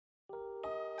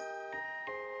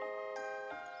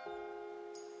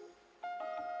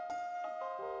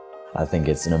I think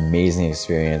it's an amazing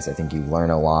experience. I think you learn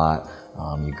a lot.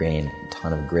 You gain a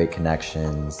ton of great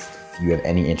connections. If you have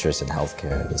any interest in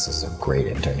healthcare, this is a great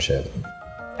internship.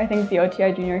 I think the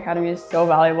OTI Junior Academy is so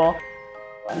valuable.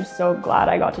 I'm so glad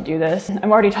I got to do this.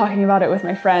 I'm already talking about it with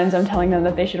my friends. I'm telling them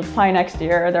that they should apply next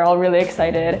year. They're all really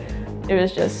excited. It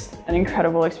was just an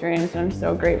incredible experience, and I'm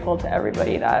so grateful to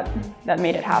everybody that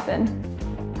made it happen.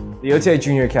 The OTI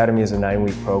Junior Academy is a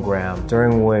 9-week program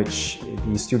during which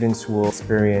the students will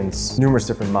experience numerous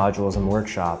different modules and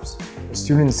workshops. The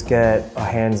students get a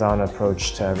hands-on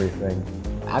approach to everything.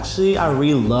 Actually, I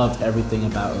really loved everything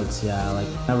about OTI.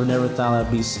 I never thought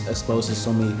I'd be exposed to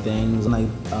so many things. Like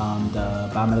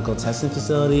the biomechanical testing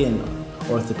facility and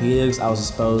orthopedics, I was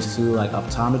exposed to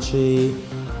optometry,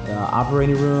 the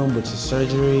operating room, which is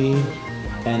surgery,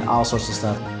 and all sorts of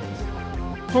stuff.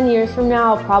 10 years from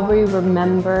now, I'll probably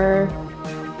remember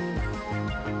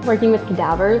working with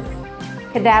cadavers.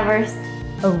 Cadavers.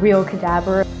 A real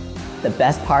cadaver. The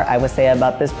best part I would say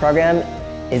about this program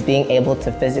is being able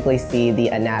to physically see the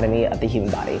anatomy of the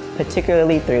human body,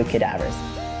 particularly through cadavers.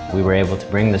 We were able to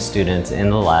bring the students in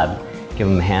the lab, give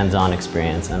them hands-on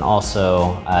experience, and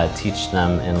also teach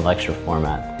them in lecture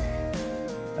format.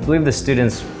 I believe the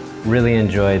students really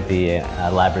enjoyed the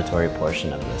laboratory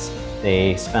portion of this.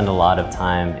 They spend a lot of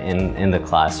time in the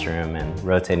classroom and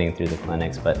rotating through the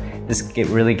clinics, but this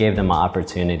really gave them an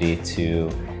opportunity to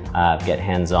get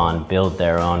hands-on, build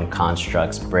their own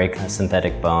constructs, break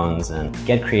synthetic bones, and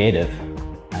get creative.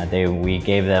 We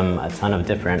gave them a ton of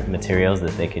different materials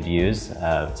that they could use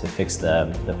to fix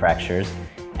the fractures,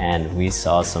 and we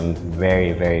saw some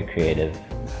very, very creative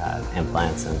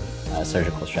implants and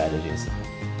surgical strategies.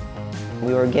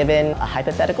 We were given a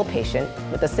hypothetical patient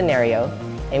with a scenario,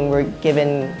 and we were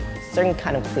given certain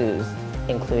kind of clues,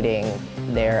 including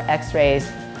their x-rays,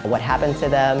 what happened to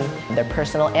them, their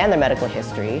personal and their medical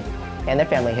history, and their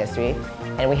family history,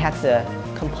 and we had to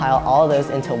compile all of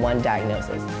those into one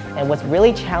diagnosis. And what's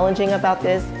really challenging about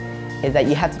this is that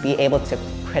you have to be able to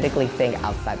critically think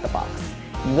outside the box.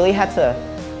 You really had to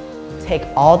take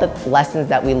all the lessons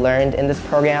that we learned in this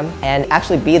program and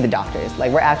actually be the doctors.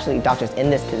 We're actually doctors in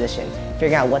this position,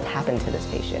 figuring out what happened to this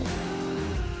patient.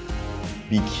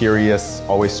 Be curious,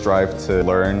 always strive to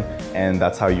learn, and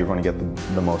that's how you're going to get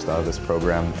the most out of this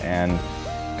program. And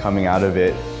coming out of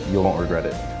it, you won't regret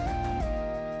it.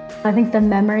 I think the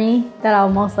memory that I'll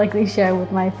most likely share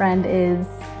with my friend is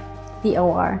the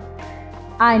OR.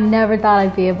 I never thought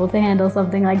I'd be able to handle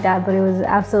something like that, but it was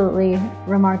absolutely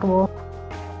remarkable.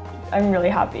 I'm really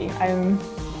happy. I'm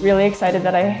really excited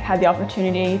that I had the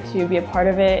opportunity to be a part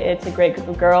of it. It's a great group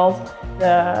of girls.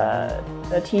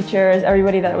 The teachers,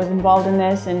 everybody that was involved in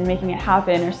this and making it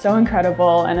happen are so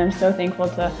incredible, and I'm so thankful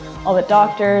to all the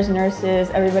doctors, nurses,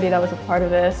 everybody that was a part of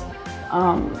this.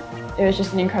 It was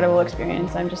just an incredible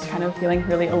experience. I'm just kind of feeling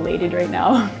really elated right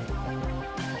now.